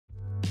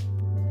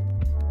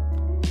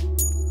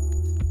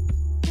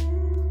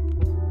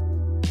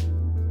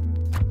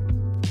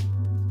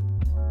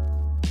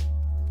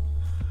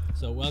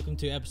welcome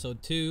to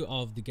episode 2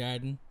 of The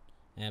Garden.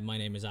 My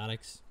name is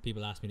Alex.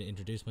 People asked me to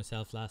introduce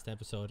myself last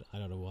episode. I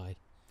don't know why,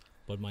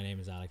 but my name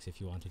is Alex if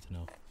you wanted to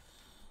know.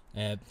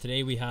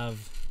 Today we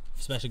have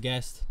a special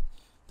guest,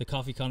 the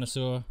coffee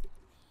connoisseur,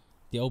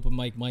 the open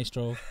mic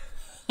maestro,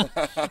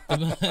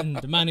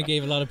 the man who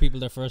gave a lot of people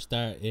their first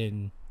start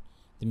in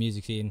the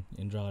music scene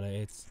in Drogheda.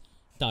 It's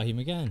Daithi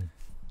McGahon.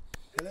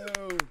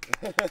 Hello.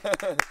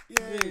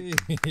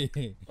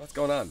 Yay. What's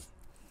going on?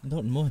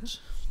 Not much,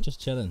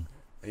 just chilling.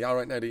 Are you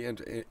alright now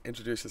to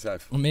introduce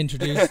yourself? I'm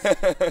introduced.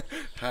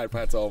 Hard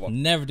part's over.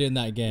 Never doing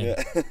that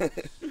again.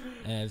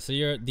 Yeah. So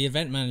you're the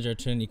event manager at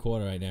Trinity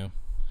Quarter right now.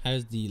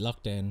 How's the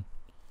lockdown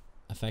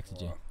affected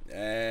you?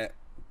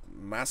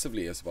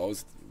 Massively, I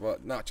suppose. Well,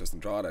 not just in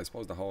Drogheda, I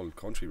suppose the whole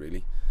country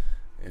really.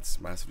 It's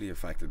massively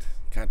affected.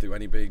 Can't do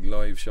any big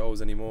live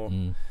shows anymore.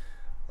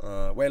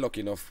 We're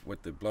lucky enough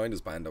with the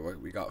Blinders band that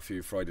we got a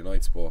few Friday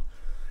nights, but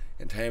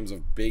in terms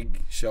of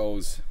big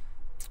shows,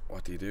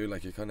 what do you do?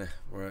 Like, you kind of,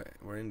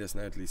 we're in this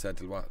now till you said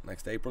till what,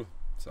 next April?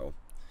 So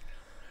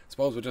I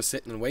suppose we're just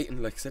sitting and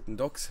waiting, like sitting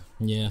ducks.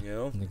 Yeah, you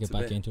know, and get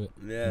back into it.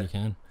 Yeah, when you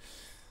can.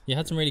 You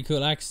had some really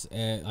cool acts.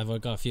 I've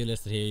got a few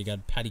listed here. You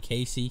got Paddy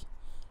Casey,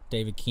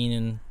 David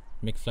Keenan,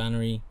 Mick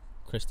Flannery,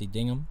 Christy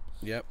Dingham.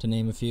 Yep. To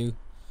name a few.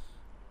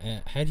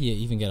 How do you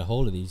even get a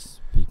hold of these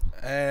people?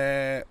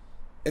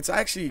 It's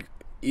actually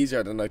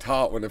easier than I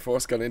thought when I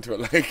first got into it.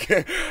 Like,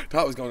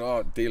 thought I was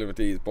going, dealing with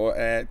these,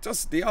 but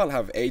just they all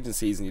have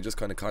agencies, and you just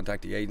kind of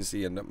contact the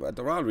agency, and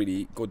they're all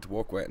really good to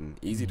work with and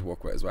easy to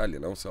work with as well, you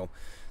know. So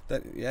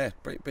that, yeah,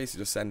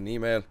 basically just send an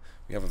email.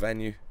 We have a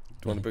venue. Do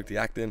you want to book the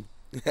act in?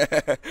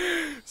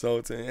 So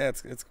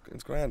it's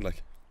grand,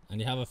 like.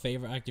 And you have a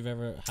favourite act you've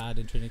ever had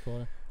in Trinity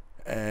Quarter?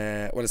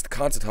 Well, it's the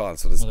concert hall.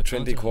 So there's the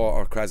Trinity concert hall.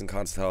 Quarter, Crescent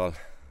Concert Hall,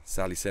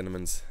 Sally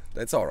Cinnamons.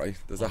 It's all right.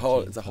 There's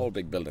it's a whole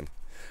big building.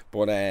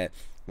 But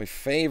my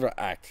favourite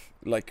act,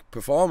 like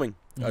performing,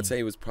 I'd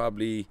say was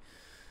probably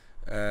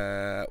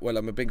well,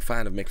 I'm a big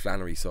fan of Mick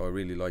Flannery, so I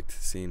really liked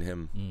seeing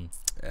him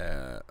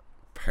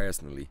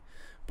personally.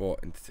 But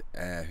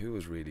who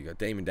was really good?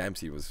 Damon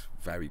Dempsey was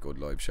very good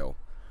live show.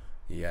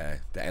 Yeah,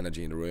 the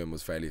energy in the room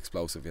was fairly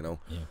explosive, you know.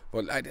 Yeah.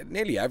 But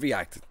nearly every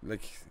act,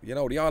 like, you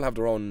know, they all have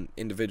their own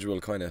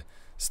individual kind of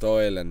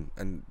style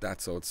and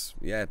that. So it's,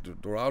 yeah,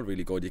 they're all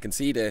really good. You can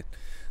see the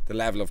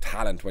level of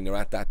talent when you're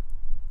at the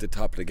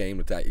top of the game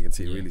with that. You can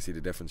see really see the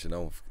difference, you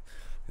know.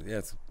 Yeah.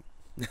 It's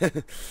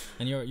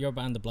and your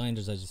band, the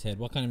Blinders, as you said,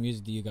 what kind of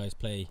music do you guys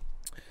play?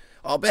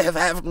 Oh, bit of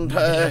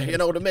everything, you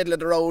know, the middle of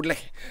the road,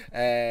 like,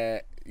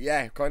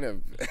 yeah, kind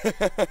of,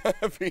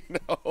 you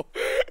know,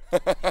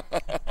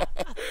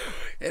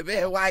 a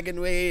bit of wagon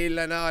wheel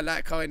and all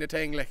that kind of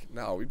thing. Like,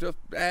 no,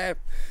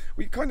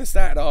 we kind of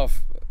started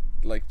off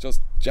like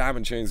just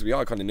jamming tunes. We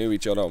all kind of knew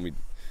each other, and we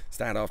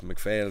started off in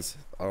McPhail's,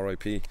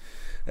 R.I.P.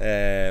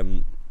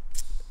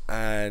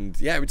 And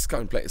yeah, we just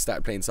kind of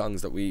started playing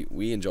songs that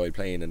we enjoyed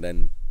playing, and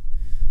then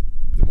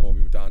the more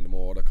we went on, the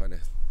more the kind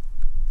of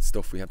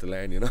stuff we had to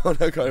learn, you know.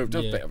 That kind of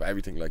just a bit of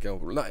everything, like, you know,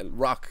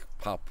 rock,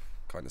 pop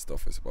kind of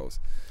stuff, I suppose.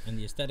 And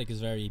the aesthetic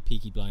is very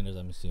Peaky Blinders,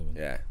 I'm assuming.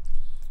 Yeah.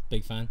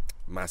 Big fan?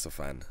 Massive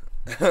fan.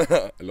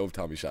 I love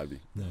Tommy Shelby.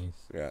 Nice.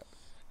 Yeah.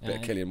 Bit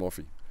of Cillian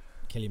Murphy.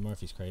 Cillian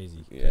Murphy's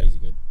crazy. Yeah. Crazy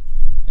good.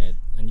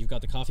 And you've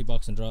got the coffee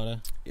box in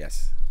Drogheda.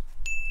 Yes.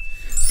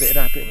 Bit of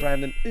that, bit of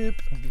Brandon. Oop.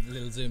 Give a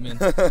little zoom in.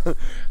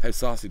 How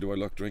saucy do I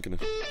look drinking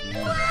it?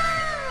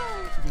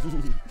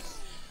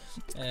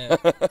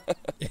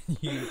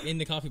 In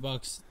the coffee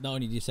box, not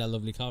only do you sell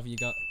lovely coffee, you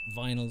got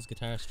vinyls,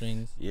 guitar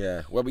strings.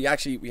 Yeah, well, we had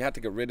to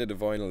get rid of the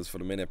vinyls for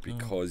the minute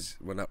because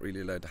we're not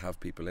really allowed to have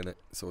people in it,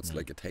 so it's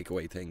like a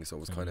takeaway thing. So it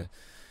was kind of,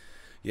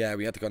 yeah,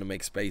 we had to kind of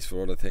make space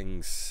for other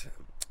things.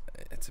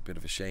 It's a bit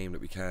of a shame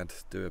that we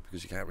can't do it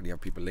because you can't really have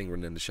people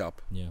lingering in the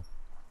shop. Yeah,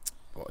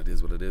 but it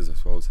is what it is, I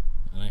suppose.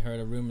 And I heard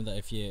a rumor that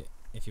if you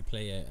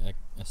play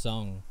a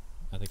song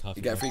at the coffee,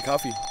 you get a free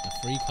coffee.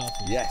 A free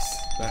coffee.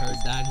 Yes, I heard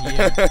that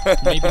here.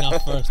 Maybe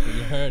not first, but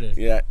you heard it.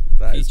 Yeah,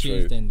 that is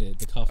true. Then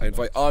the coffee. I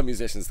invite all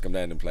musicians to come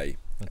down and play.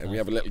 Fantastic. And we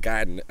have a little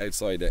garden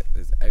outside it.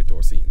 There's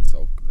outdoor seating,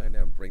 so come down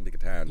there and bring the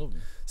guitar and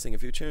sing a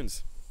few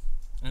tunes.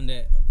 And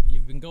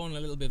you've been going a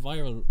little bit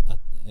viral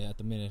at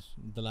the minute,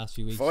 the last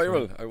few weeks.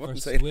 Viral? I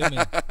wouldn't say swimming.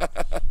 You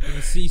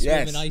can see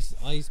swimming,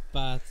 ice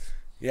baths.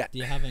 Yeah. Do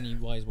you have any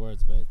wise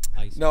words about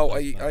ice? No,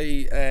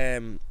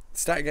 I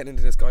started getting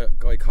into this guy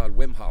called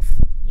Wim Hof.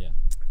 Yeah.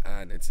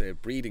 And it's a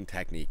breathing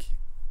technique,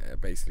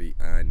 basically,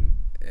 and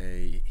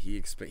he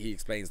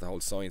explains the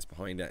whole science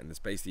behind it, and it's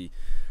basically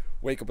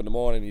wake up in the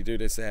morning, you do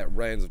this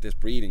rounds of this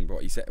breathing.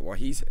 But what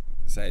he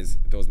says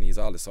doesn't. He's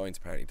all the science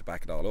apparently to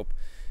back it all up.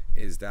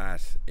 Is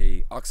that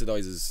it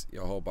oxidizes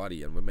your whole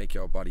body and will make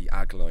your body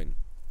alkaline,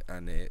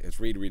 and it's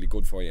really, really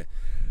good for you.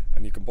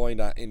 And you combine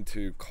that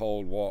into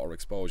cold water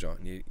exposure,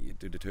 and you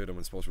do the two of them, and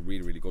it's supposed to be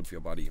really, really good for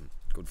your body and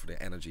good for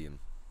the energy. And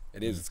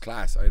it's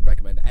class. I'd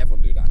recommend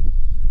everyone do that.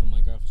 Oh,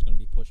 my girlfriend's going to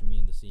be pushing me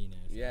in the sea now.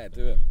 So yeah,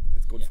 do it.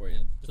 It's good for you.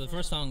 So the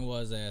first song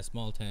was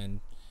Small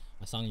Town,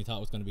 a song you thought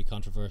was going to be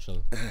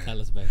controversial.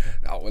 Tell us about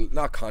that. No, well,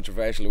 not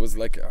controversial. It was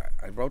like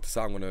I wrote the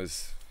song when I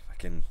was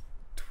fucking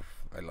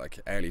I like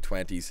early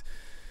 20s.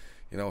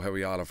 You know how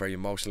we all are very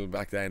emotional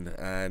back then,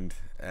 and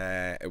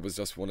it was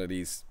just one of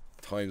these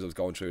times I was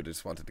going through. I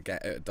just wanted to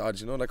get out of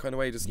Dodge, you know, that kind of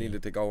way. Just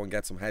needed to go and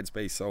get some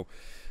headspace. So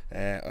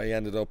I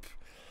ended up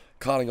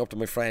calling up to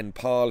my friend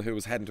Paul, who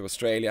was heading to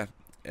Australia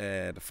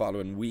the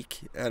following week,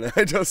 and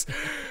I just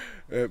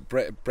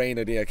brain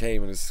idea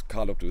came, and just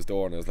called up to his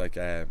door, and I was like,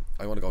 I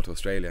want to go to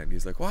Australia. And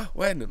he's like, what,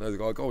 when? And I was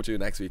like, I'll go with you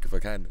next week if I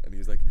can. And he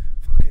was like,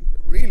 fucking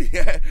really?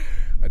 I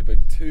had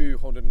about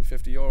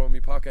 €250 in my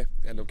pocket,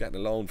 ended up getting a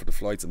loan for the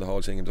flights and the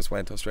whole thing, and just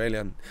went to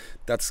Australia. And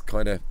that's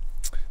kind of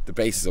the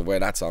basis of where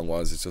that song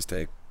was. It's just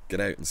to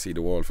get out and see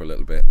the world for a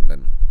little bit, and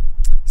then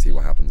see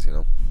what happens, you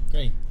know.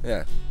 Great.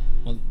 Yeah.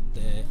 Well,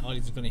 the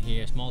audience is going to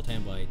hear Small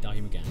Town by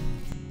Daithi McGahon.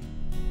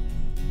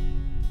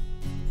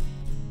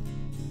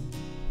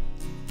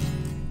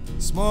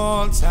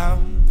 Small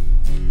town,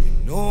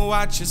 you know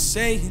what you're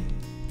saying.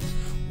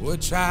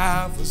 Word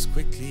travels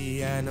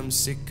quickly and I'm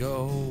sick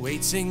of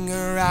waiting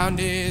around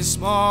this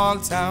small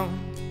town.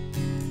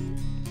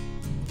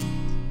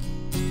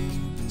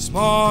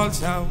 Small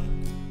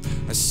town,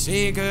 I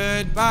say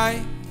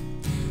goodbye,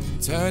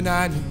 turn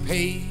a new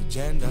page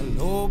and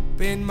I'll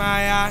open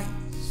my eyes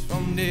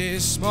from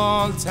this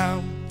small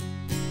town.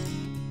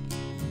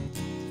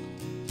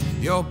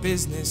 Your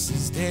business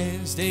is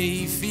theirs,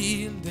 they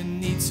feel the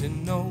need to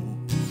know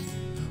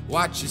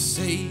what you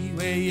say,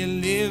 where you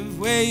live,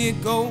 where you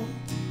go.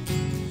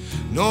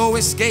 No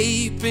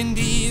escaping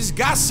these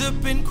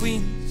gossiping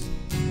queens.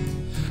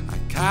 I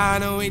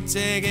can't wait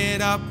to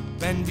get up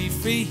and be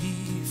free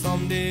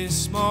from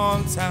this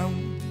small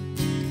town.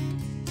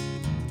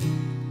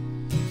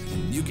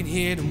 And you can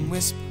hear them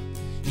whisper,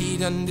 he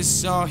done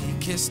this or he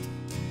kissed.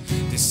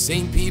 The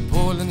same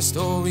people and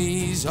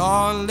stories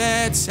all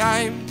the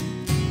time.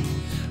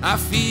 I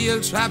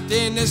feel trapped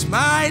in this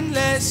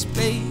mindless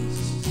place.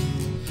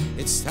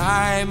 It's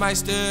time I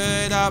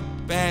stood up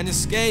and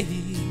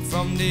escaped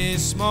from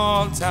this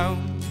small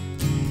town.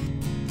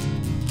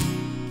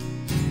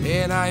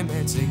 And I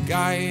met a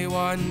guy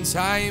one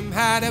time,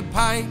 had a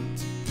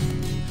pint.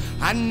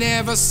 I'd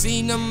never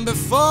seen him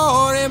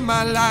before in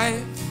my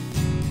life,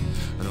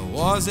 and it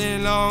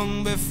wasn't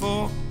long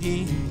before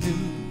he knew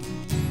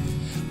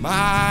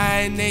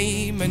my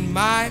name and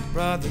my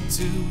brother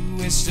too.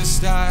 It's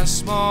just a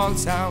small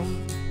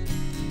town.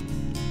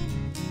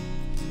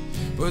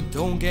 But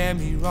don't get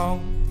me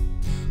wrong,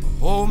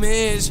 home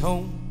is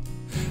home.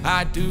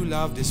 I do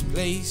love this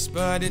place,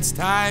 but it's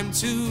time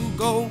to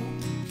go.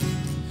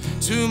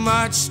 Too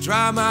much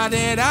drama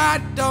that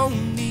I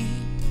don't need.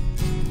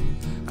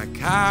 I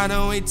can't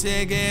wait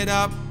to get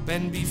up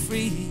and be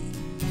free.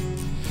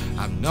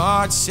 I'm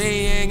not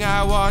saying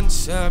I want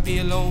to be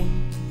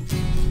alone.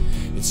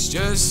 It's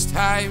just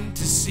time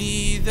to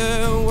see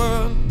the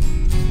world.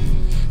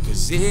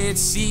 'Cause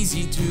it's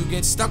easy to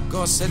get stuck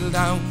or settle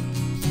down,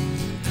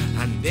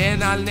 and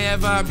then I'll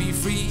never be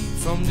free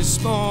from this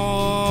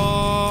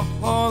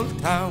small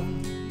town.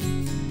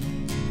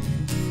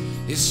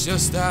 It's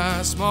just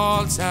a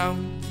small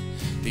town.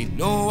 They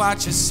know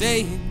what you're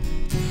saying.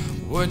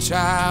 Word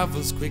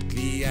travels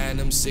quickly and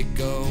I'm sick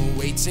of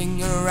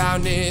waiting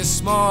around this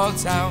small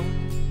town.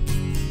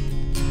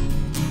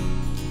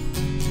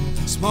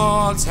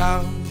 Small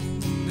town,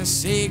 let's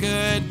say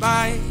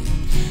goodbye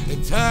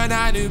and turn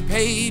a new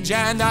page,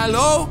 and I'll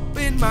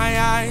open my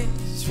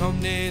eyes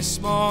from this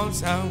small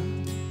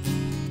town.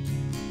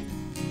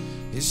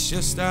 It's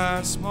just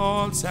a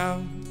small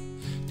town.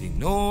 They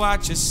know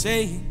what you're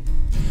saying.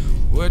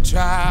 Word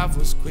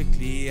travels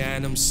quickly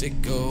and I'm sick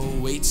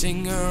of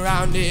waiting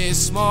around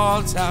this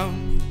small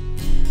town.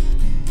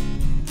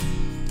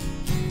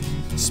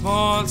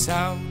 Small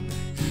town,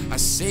 I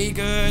say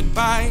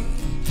goodbye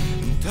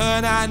and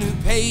turn a new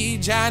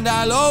page, and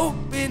I'll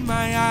open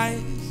my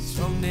eyes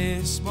from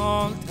this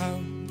small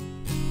town.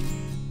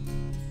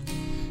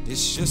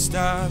 It's just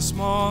a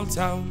small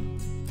town.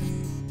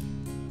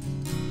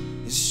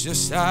 It's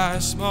just a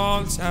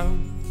small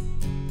town.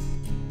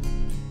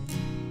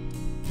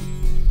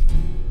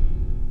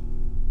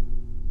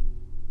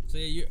 So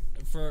yeah,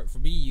 for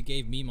me, you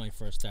gave me my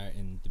first start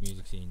in the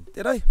music scene.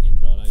 Did I? In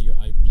Drogheda,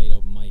 I played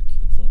open mic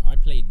in front. I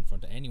played in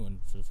front of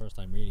anyone for the first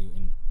time, really,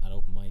 at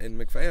open mic. In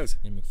McPhail's?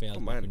 In McPhail's, Oh,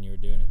 man. when you were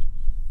doing it.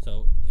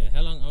 So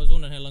how long? I was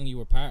wondering how long you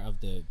were part of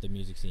the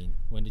music scene.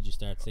 When did you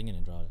start singing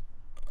in Drogheda?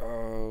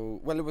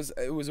 Oh, well, it was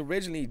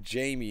originally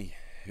Jamie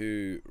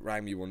who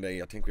rang me one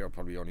day. I think we were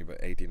probably only about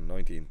 18 or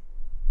 19.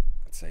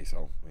 I'd say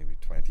so, maybe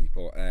 20.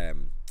 But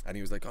and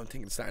he was like, I'm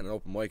thinking of starting an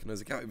open mic, and I was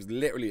like, yeah, it was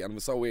literally, and it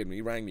was so weird when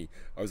he rang me.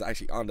 I was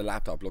actually on the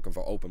laptop looking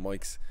for open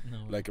mics,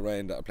 like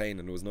around a plane,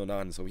 and there was none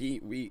on. So he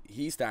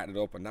started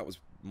up, and that was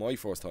my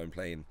first time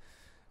playing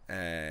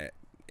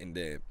in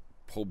the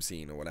pub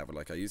scene or whatever.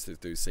 Like, I used to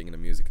do singing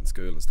and music in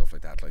school and stuff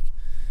like that. Like,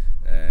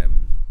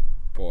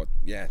 but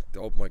yeah, the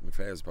open mic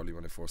McPhail was probably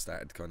when I first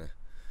started. Kind of,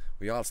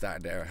 we all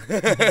started there.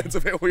 It's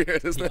a bit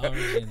weird, isn't it?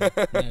 Origin, yeah,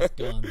 it's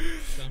gone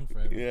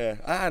forever.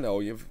 Yeah, I know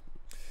you've.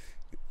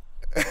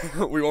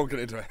 We won't get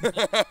into it. I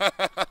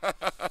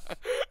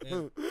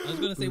was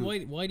going to say,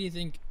 why do you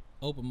think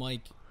open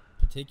mic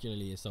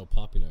particularly is so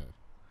popular?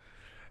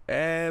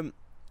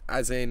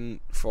 As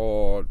in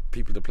for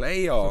people to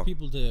play or for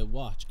people to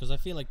watch? Because I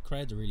feel like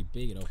crowds are really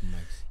big at open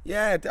mics.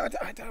 Yeah,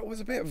 that was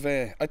a bit of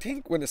a. I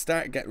think when it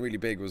started getting really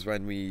big was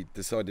when we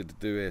decided to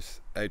do it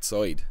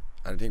outside.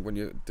 And I think when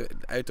you do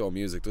outdoor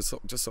music, there's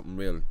just something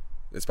real,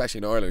 especially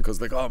in Ireland,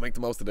 because like, oh, make the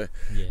most of the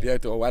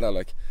outdoor weather,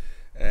 like.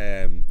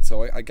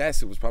 So I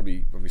guess it was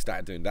probably when we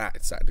started doing that,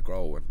 it started to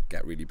grow and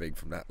get really big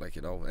from that, like,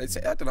 you know. It's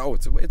I don't know,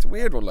 it's a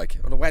weird one, like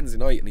on a Wednesday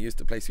night, and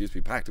the place used to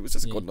be packed. It was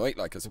just a good night,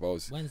 like, I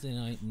suppose. Wednesday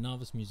night,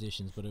 novice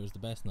musicians, but it was the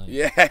best night.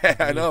 Yeah,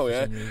 I know.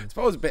 Yeah, I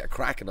suppose a bit of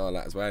crack and all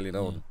that as well, you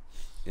know.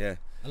 Yeah.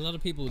 A lot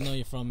of people know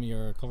you from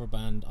your cover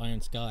band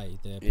Iron Sky,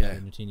 the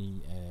Paolo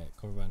Nutini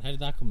cover band. How did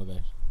that come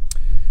about?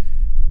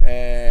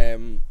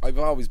 I've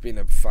always been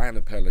a fan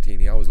of Paolo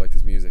Nutini. I always liked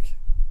his music,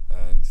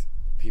 and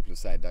people have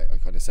said that I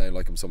kind of sound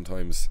like him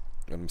sometimes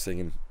when I'm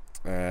singing.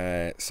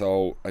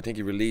 So I think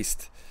he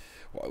released.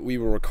 We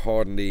were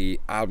recording the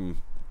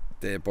album,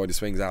 the Boy the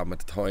Swings album at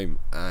the time,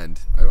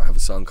 and I have a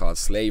song called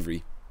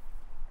Slavery.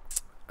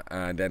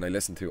 And then I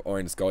listened to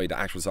Iron Sky, the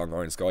actual song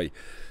Iron Sky,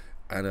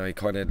 and I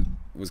kind of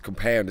was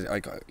comparing.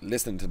 I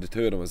listening to the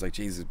two of them. I was like,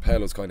 Jesus,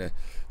 Paolo's kind of,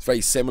 it's very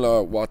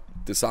similar what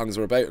the songs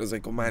are about. I was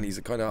like, oh man, he's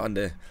kind of on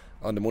the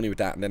money with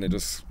that. And then I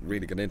just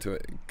really got into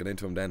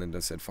him then, and I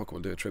said, fuck,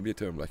 we'll do a tribute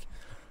to him, like.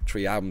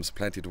 3 albums,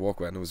 plenty to work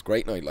with, and it was a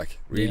great night, like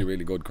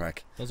really good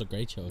crack. Those are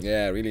great shows.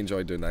 Yeah, I really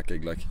enjoyed doing that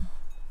gig, like.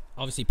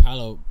 Obviously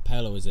Paolo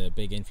is a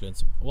big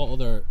influence. What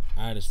other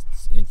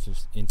artists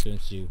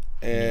influenced you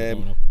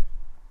growing up?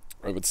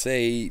 I would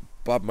say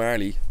Bob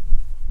Marley,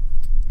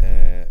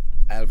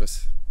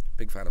 Elvis,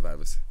 big fan of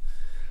Elvis.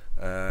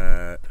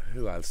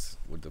 Who else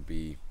would there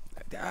be?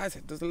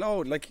 There's a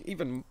load, like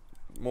even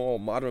more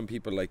modern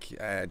people, like do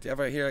you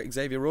ever hear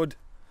Xavier Rudd?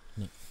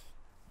 No.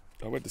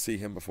 I went to see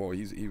him before.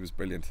 He was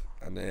brilliant,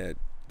 and the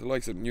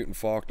likes of Newton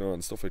Faulkner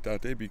and stuff like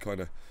that, they'd be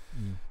kind of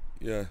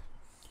yeah.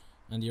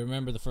 And do you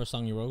remember the first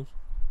song you wrote?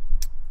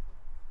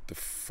 The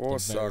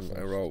first song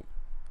I wrote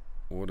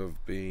would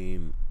have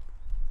been,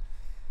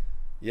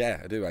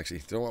 yeah, I do actually.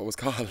 Do you know what it was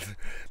called?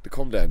 The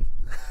Come Down.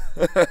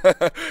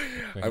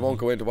 I won't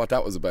go into what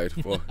that was about,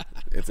 but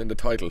it's in the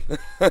title.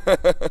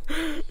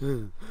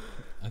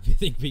 I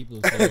think people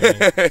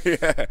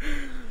say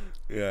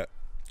yeah.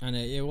 And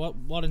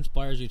what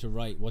inspires you to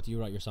write? What do you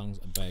write your songs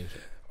about?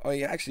 I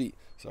actually,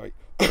 sorry,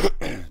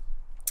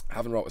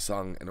 haven't wrote a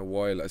song in a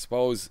while. I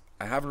suppose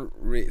I haven't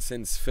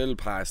since Phil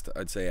passed.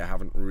 I'd say I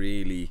haven't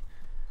really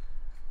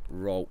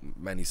wrote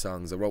many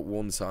songs. I wrote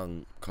one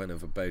song kind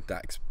of about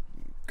that,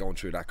 going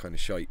through that kind of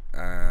shite,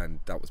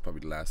 and that was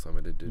probably the last time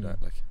I did do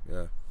that. Like,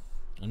 yeah.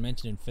 And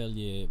mentioning Phil,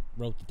 you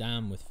wrote The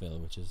Dam with Phil,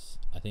 which is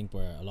I think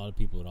where a lot of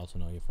people would also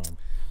know you from.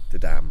 The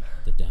Dam.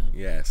 The Dam.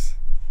 Yes.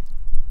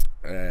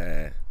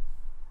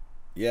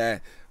 Yeah,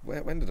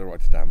 when did I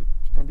write The Dam?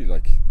 Probably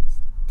like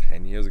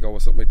 10 years ago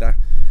or something like that.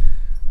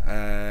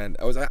 And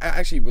I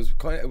actually was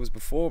it was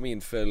before me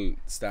and Phil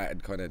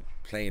started kind of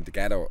playing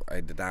together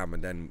at The Dam,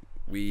 and then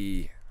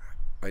I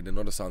had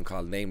another song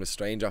called Nameless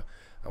Stranger,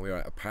 and we were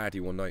at a party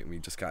one night and we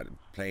just got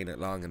playing it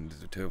along, and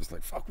the two of us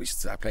like, fuck, we should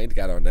start playing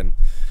together, and then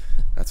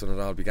that's when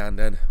it all began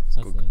then.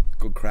 It was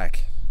good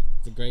crack.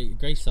 It's a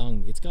great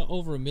song. It's got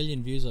over 1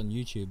 million views on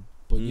YouTube.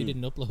 But you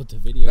didn't upload the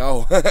video.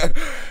 No.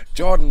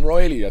 Jordan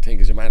Riley, I think,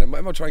 is your man.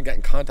 I'm trying to get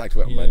in contact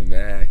with him.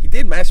 And he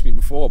did message me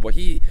before, but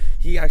he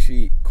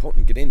actually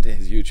couldn't get into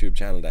his YouTube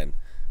channel then.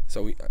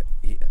 So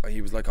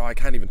he was like, oh, I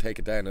can't even take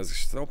it down. I was like,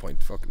 there's no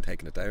point fucking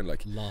taking it down.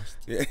 Like, lost.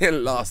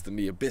 Lost in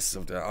the abyss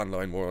of the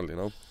online world, you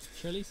know.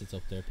 Sure, at least it's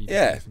up there. People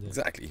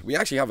exactly. We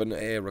actually have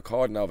a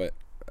recording of it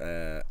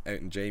out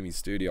in Jamie's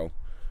studio.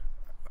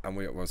 And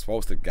we were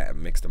supposed to get it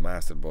mixed and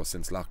mastered, but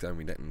since lockdown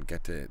we didn't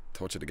get to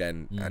touch it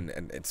again.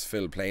 And it's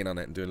Phil playing on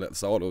it and doing little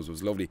solos. It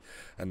was lovely.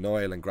 And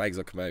Niall and Greg's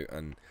will come out,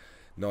 and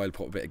Niall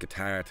put a bit of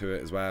guitar to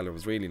it as well. It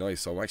was really nice.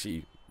 So I'm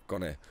actually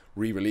gonna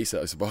re-release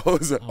it, I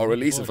suppose, or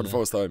release it for the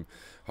first time,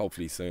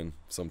 hopefully soon,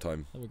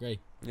 sometime. That'd be great.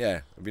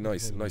 Yeah, it'd be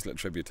nice. Nice little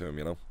tribute to him,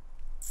 you know.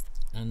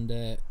 And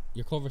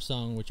your cover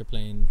song which you're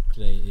playing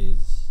today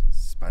is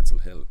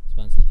Spancil Hill.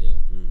 Spancil Hill.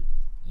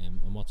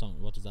 And what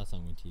does that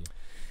song mean to you?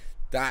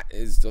 That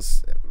is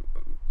just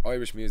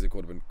Irish music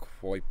would have been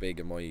quite big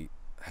in my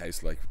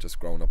house, like just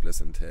growing up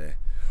listening to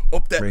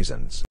Up There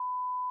Reasons.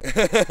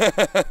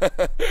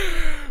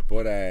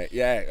 But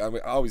yeah, I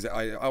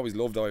always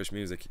loved Irish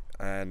music,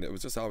 and it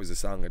was just always a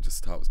song I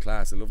just thought was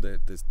class. I love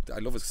I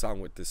love a song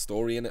with the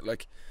story in it,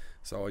 like,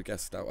 so I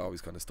guess that always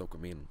kind of stuck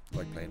with me and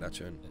like playing that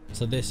tune.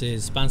 So this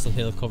is Spancil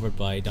Hill covered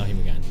by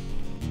Daithi McGahon.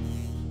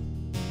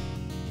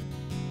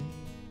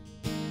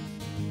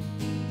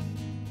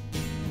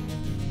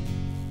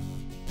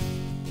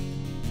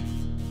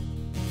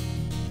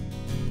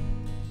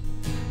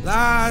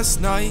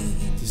 Last night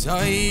as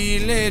I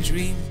lay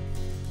dream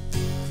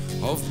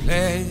of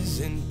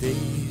pleasant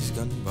days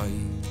gone by,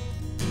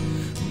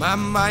 my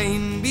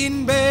mind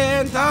been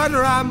bent on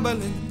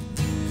rambling,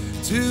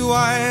 to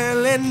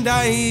Ireland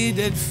I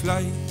did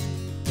fly.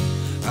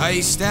 I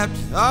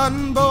stepped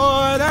on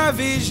board a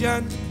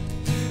vision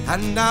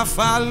and I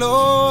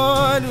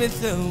followed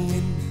with the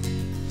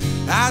wind,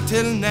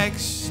 until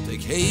next they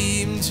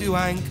came to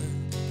anchor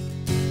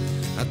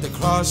at the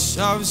cross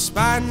of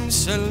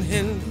Spancil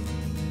Hill.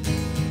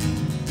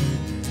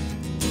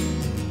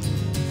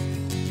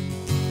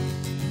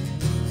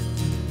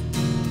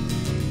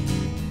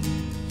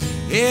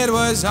 It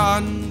was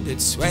on the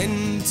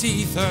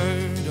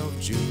 23rd of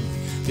June,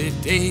 the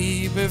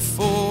day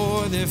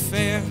before the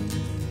fair,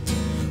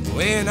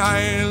 when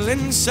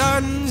Ireland's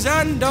sons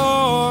and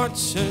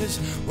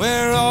daughters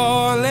were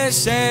all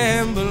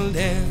assembled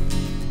there.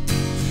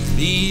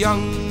 The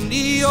young,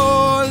 the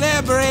old,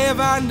 the brave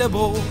and the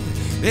bold,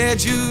 their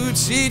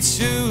duty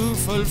to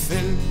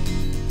fulfill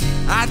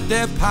at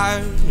the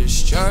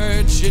parish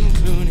church in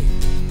Clooney,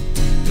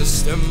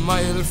 just a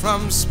mile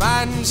from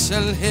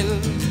Spancil Hill.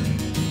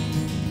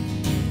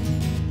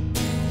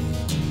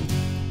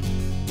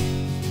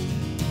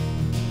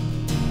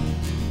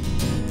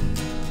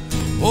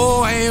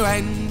 Oh, I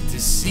went to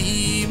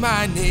see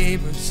my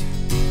neighbours,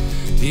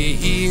 to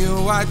hear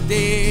what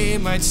they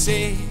might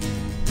say.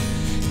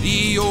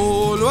 The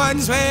old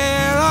ones were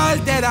all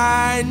dead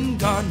and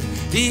gone,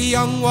 the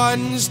young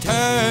ones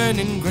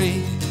turning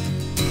grey.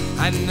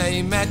 And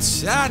I met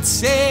that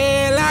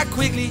sailor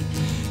Quigley,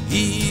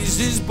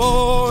 he's as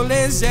bold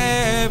as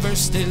ever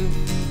still.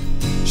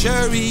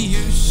 Sure, he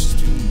used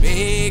to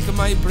make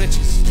my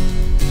breeches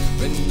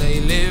when I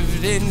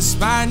lived in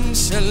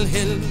Spancil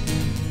Hill.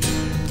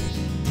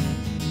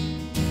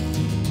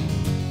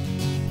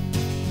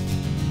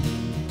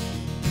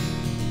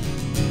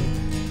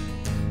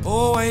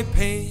 Oh, I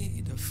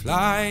paid a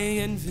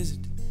flying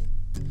visit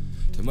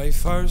to my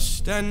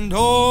first and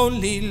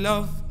only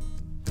love.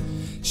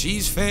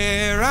 She's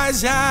fair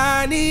as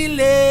any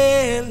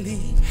lily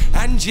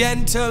and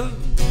gentle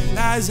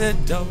as a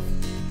dove.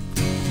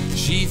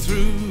 She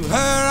threw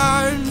her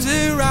arms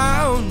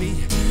around me,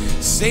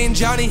 saying,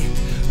 Johnny,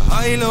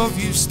 I love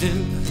you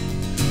still.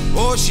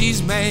 Oh,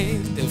 she's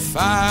made the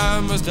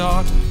farmer's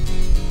daughter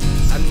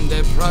and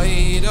the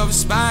pride of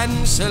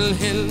Spancil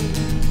Hill.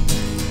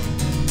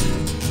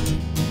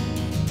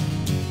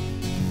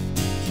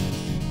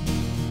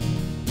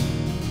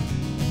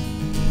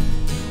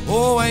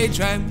 Oh, I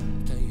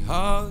dreamt I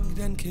hugged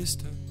and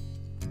kissed her,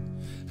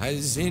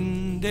 as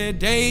in the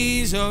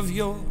days of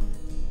yore.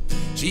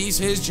 She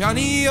says,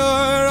 Johnny,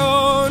 you're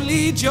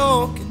only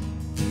joking,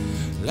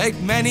 like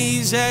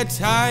many's a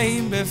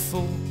time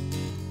before.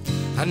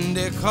 And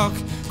the cock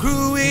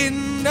crew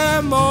in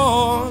the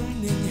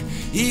morning,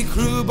 he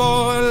crew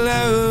both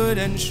loud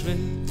and shrill.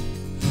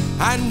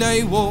 And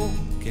I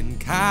woke in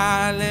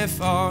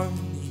California,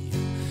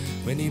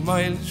 many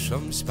miles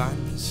from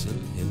Spancil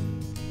Hill.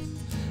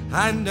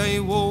 And I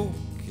woke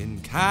in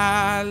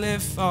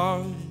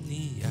California,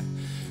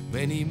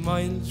 many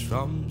miles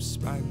from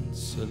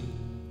Spancil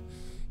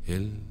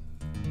Hill.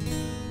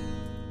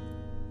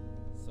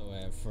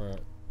 So for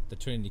the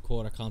Trinity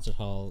Quarter Concert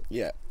Hall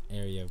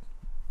area,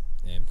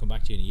 come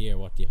back to you in a year,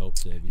 what do you hope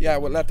to be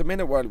doing? At the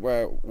minute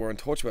we're in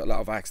touch with a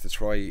lot of acts to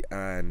try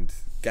and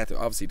get to,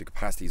 obviously the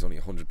capacity is only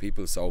 100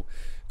 people, so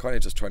kind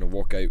of just trying to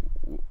work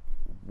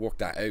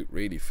that out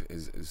really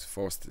is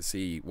for us to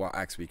see what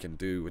acts we can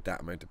do with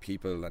that amount of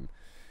people, and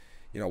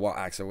you know what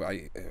acts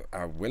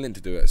are willing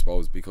to do it, I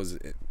suppose, because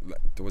there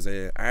was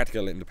an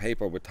article in the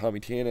paper with Tommy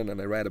Tiernan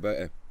and I read about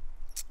it,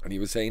 and he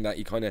was saying that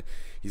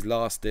he's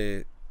lost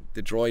the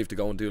drive to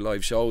go and do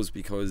live shows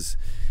because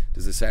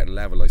there's a certain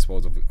level, I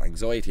suppose, of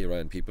anxiety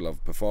around people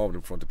of performing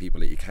in front of people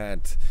that you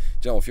can't,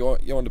 you know, if you're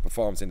in the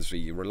performance industry,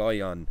 you rely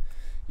on,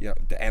 you know,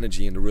 the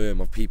energy in the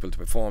room of people to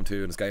perform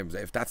to, and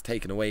if that's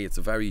taken away,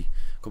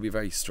 could be a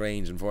very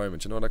strange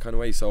environment, you know, that kind of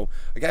way. So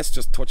I guess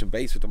just touching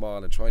base with them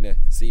all and trying to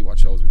see what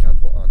shows we can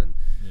put on and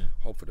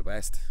hope for the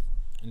best.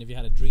 And if you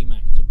had a dream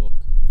act to book,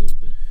 who would it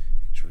be?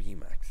 A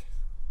dream act?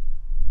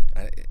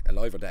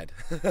 Alive or dead?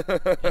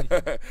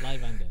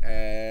 Live and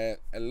dead.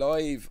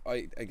 Alive,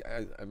 I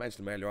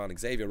mentioned him earlier on,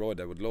 Xavier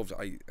Rudd. I would love to.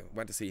 I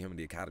went to see him in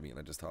the Academy and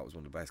I just thought it was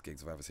one of the best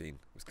gigs I've ever seen.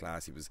 It was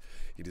class. He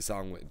did a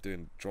song with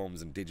doing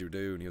drums and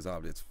didgeridoo, and he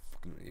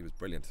was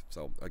brilliant.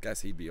 So I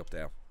guess he'd be up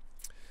there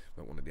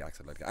with one of the acts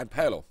I'd like to. And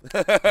Paolo.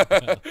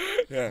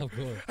 Yeah. Of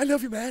course. I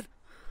love you, man.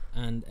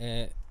 And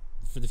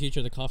for the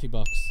future of the Coffee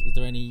Box, is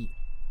there any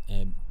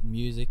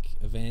music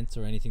events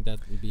or anything that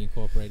would be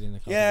incorporated in the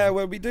Coffee Box?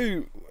 Well, we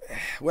do.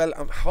 Well,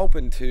 I'm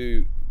hoping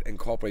to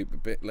incorporate a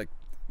bit like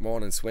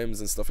morning swims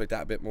and stuff like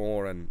that a bit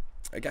more, and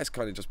I guess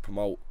kind of just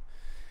promote.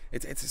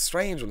 It's a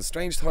strange one, a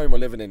strange time we're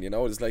living in, you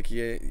know. It's like,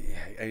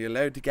 are you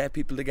allowed to get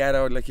people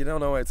together? Like, you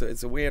don't know.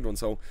 It's a weird one.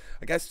 So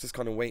I guess just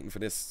kind of waiting for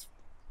this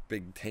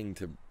big thing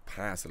to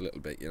pass a little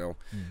bit, you know.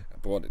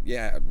 But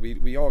yeah,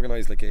 we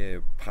organise like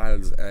a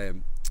pals a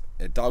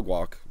dog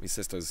walk. My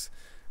sister's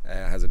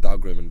has a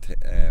dog grooming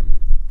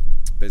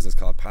business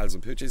called Pals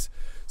and Pooches,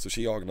 so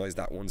she organised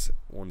that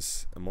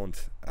once a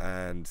month,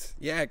 and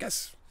yeah, I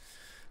guess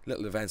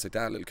little events like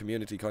that, little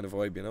community kind of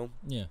vibe, you know.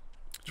 Yeah,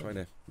 trying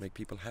to make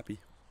people happy.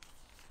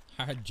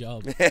 Hard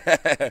job.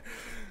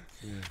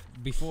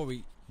 Before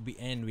we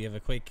end, we have a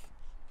quick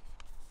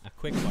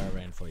fire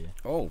round for you.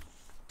 Oh,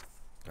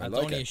 it's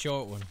only a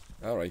short one.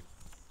 All right.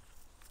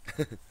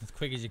 As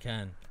quick as you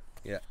can.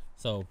 Yeah.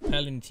 So,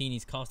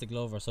 Pelantini's Caustic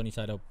Love or Sunny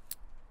Side Up?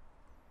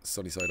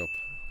 Sunny side up.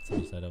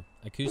 Sunny Side Up.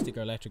 Acoustic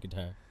or electric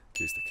guitar?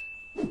 Acoustic.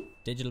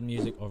 Digital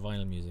music or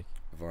vinyl music?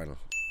 Vinyl.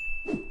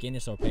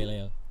 Guinness or Pale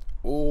Ale?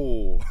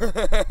 Oh,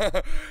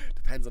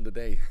 depends on the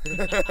day.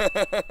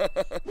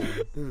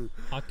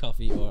 Hot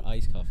coffee or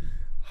iced coffee?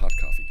 Hot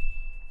coffee.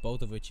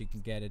 Both of which you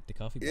can get at the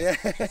coffee Yeah.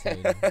 box. Just so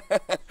you know.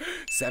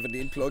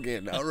 17 plug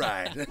in. All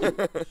right.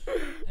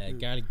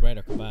 Garlic bread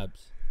or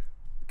kebabs?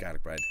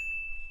 Garlic bread.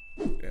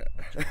 Yeah.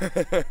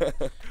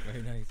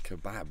 Very nice.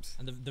 Kebabs.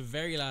 And the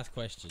very last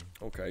question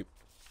Okay.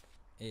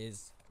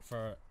 is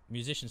for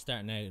musicians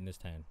starting out in this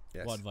town.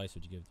 Yes. What advice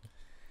would you give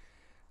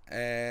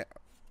them?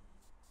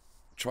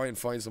 Try and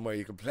find somewhere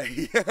you can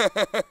play.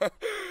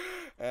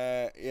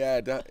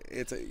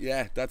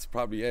 That's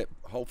probably it.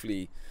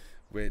 Hopefully,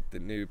 with the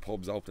new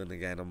pubs opening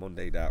again on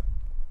Monday, that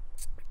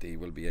they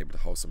will be able to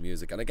host some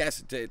music. And I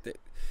guess the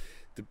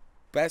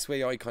best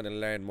way I kind of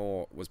learned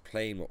more was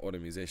playing with other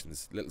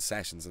musicians, little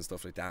sessions and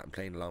stuff like that, and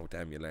playing along with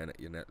them. You learn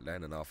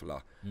an awful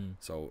lot.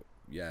 So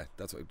yeah,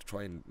 that's what I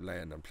try and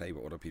learn and play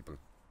with other people.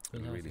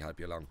 It'll really help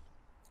you along.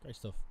 Great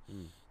stuff.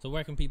 So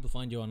where can people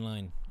find you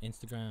online?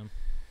 Instagram?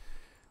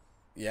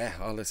 Yeah,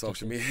 all the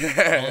social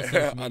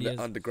media,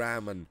 on the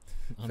gram and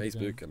On the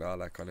Facebook gram. and all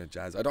that kind of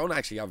jazz. I don't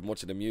actually have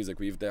much of the music.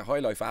 We've the High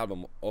Life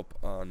album up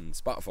on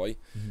Spotify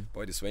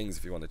by The Swings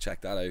if you want to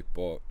check that out.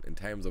 But in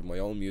terms of my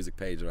own music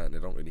page around, I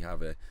don't really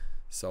have a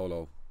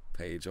solo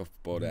page up.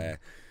 But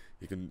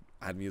you can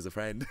add me as a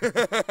friend.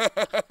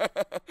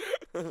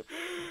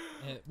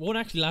 One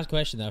actually last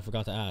question that I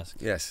forgot to ask.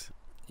 Yes.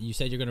 You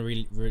said you're going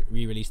to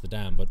re-release The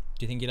Dam, but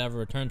do you think you'll ever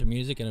return to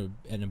music in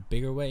a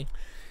bigger way?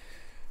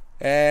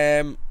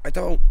 I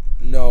don't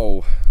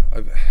know.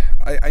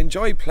 I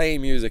enjoy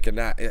playing music and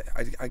that.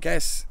 I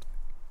guess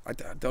I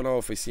don't know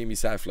if I see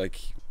myself like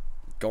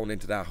going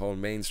into that whole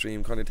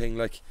mainstream kind of thing.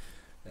 Like,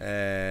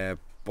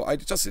 but I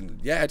just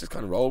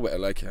kind of roll with it.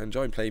 Like, I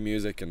enjoy playing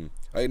music and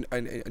I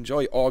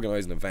enjoy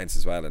organising events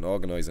as well and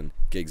organising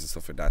gigs and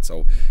stuff like that.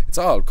 So it's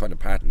all kind of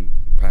part and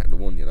the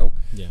one, you know.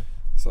 Yeah.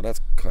 So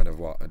that's kind of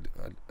what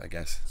I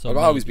guess. So I'll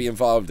always be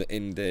involved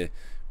in the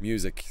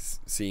music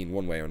scene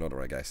one way or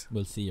another, I guess.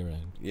 We'll see you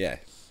around. Yeah.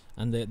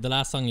 And the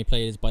last song you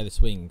played is By the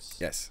Swings.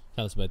 Yes.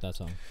 Tell us about that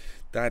song.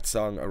 That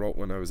song I wrote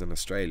when I was in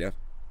Australia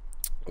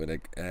with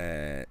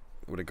a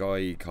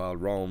guy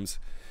called Rome's.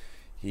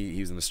 He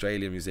was an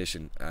Australian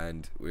musician,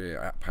 and we were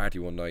at a party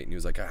one night, and he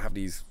was like, I have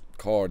these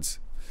chords,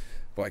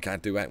 but I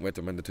can't do anything with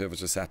them. And the two of us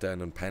just sat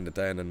down and penned it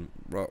down and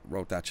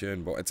wrote that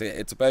tune. But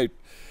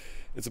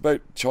it's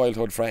about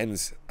childhood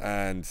friends,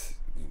 and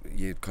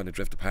you kind of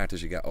drift apart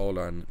as you get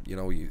older, and you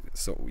know, we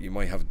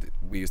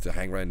used to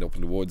hang around up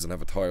in the woods and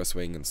have a tire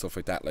swing and stuff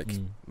like that, like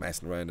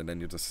messing around, and then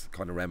you're just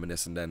kind of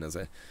reminiscing then as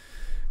a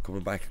go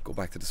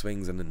back to the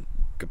swings and then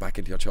get back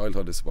into your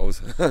childhood, I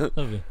suppose.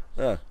 Lovely.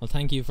 Yeah. Well,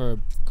 thank you for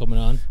coming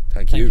on.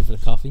 Thank you for the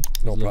coffee.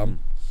 It No was problem.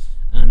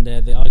 lovely.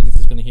 And the audience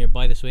is going to hear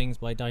By the Swings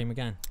by Daithi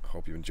McGahon.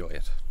 Hope you enjoy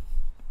it.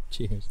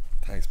 Cheers.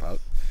 Thanks, pal.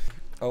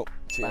 Oh,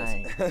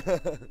 cheers.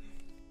 Bye.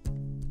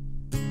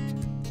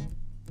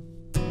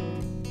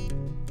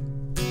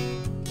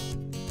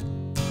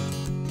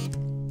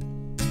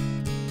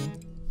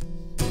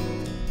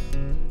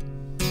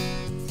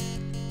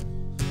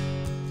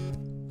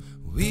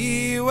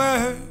 We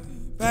were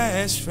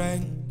best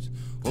friends,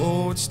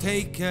 oh, it's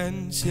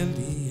taken till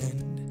the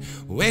end.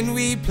 When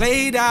we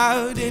played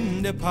out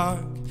in the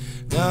park,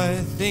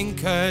 nothing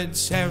could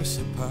tear us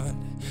apart.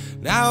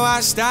 Now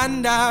I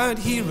stand out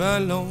here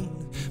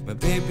alone, my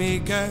baby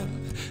girl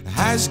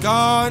has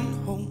gone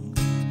home.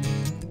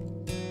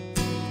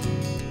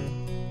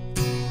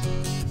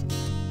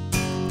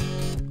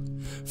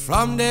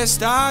 From the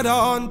start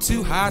on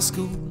to high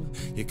school,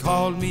 you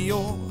called me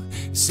your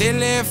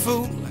silly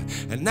fool,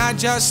 and I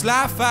just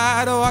laugh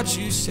at what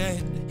you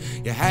said.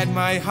 You had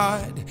my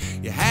heart,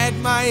 you had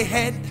my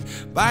head.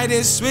 By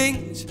the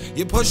swings,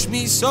 you pushed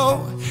me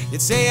so.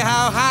 You'd say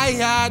how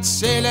high, I'd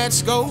say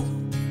let's go.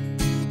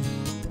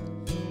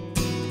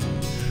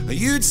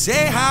 You'd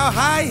say how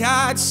high,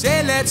 I'd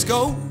say let's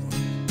go.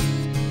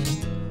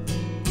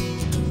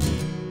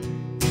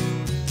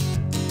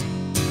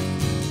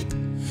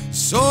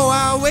 So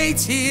I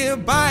wait here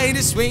by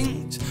the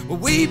swings, where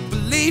we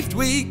believed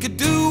we could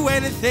do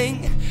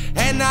anything.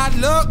 And I'd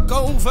look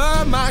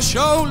over my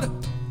shoulder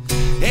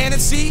and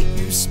I'd see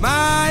you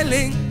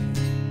smiling.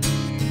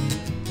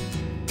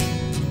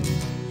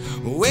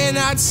 When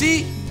I'd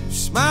see you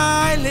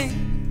smiling,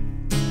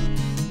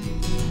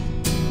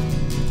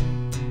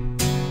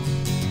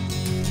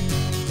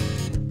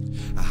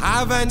 I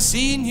haven't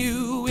seen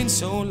you in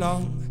so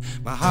long.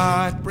 My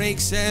heart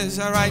breaks as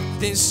I write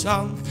this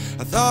song.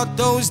 I thought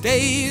those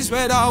days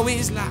would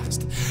always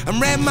last. I'm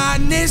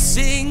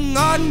reminiscing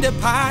on the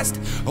past.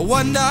 I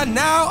wonder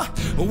now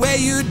where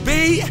you'd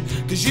be,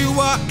 'cause you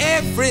were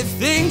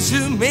everything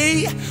to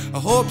me. I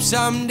hope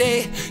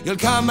someday you'll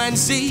come and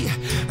see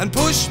and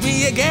push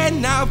me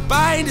again out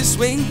by the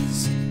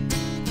swings.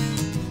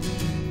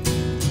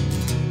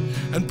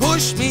 And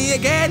push me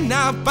again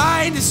out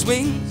by the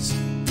swings.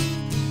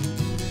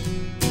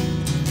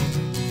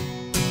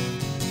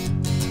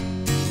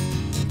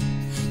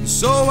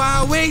 So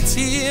I wait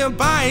here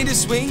by the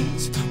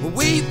swings.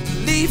 We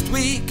believed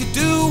we could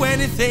do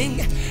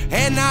anything,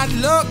 and I'd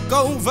look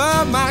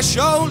over my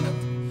shoulder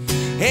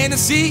and I'd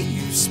see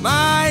you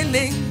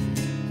smiling.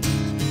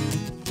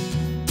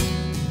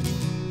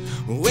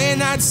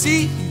 When I'd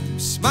see you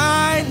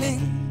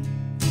smiling,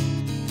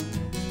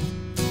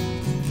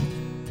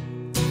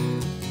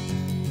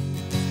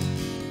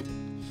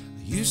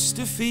 I used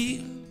to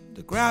feel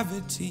the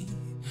gravity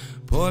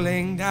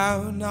pulling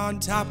down on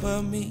top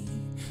of me,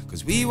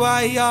 'cause we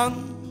were young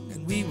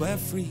and we were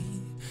free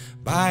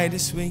by the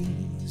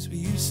swings we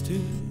used to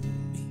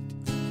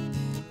meet.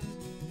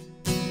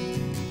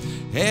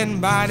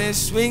 And by the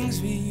swings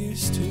we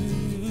used to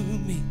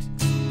meet.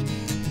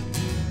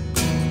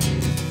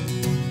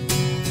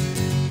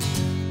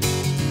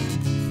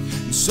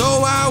 And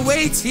so I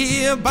wait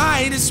here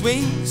by the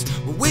swings.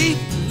 We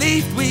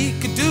believed we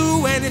could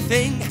do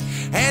anything,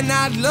 and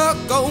I'd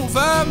look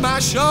over my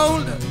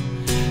shoulder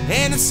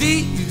and I'd see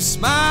you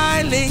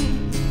smiling.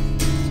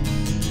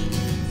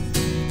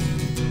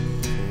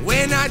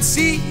 When I'd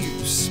see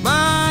you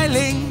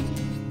smiling,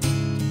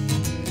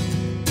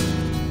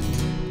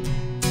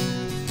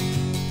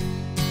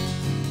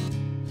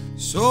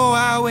 so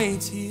I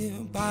wait here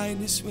by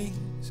the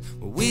swings.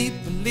 We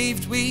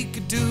believed we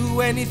could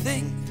do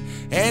anything,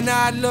 and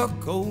I'd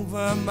look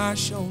over my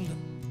shoulder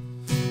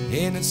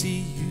and I'd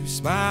see you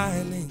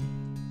smiling.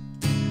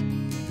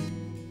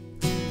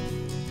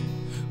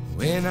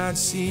 When I'd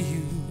see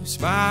you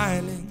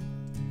smiling,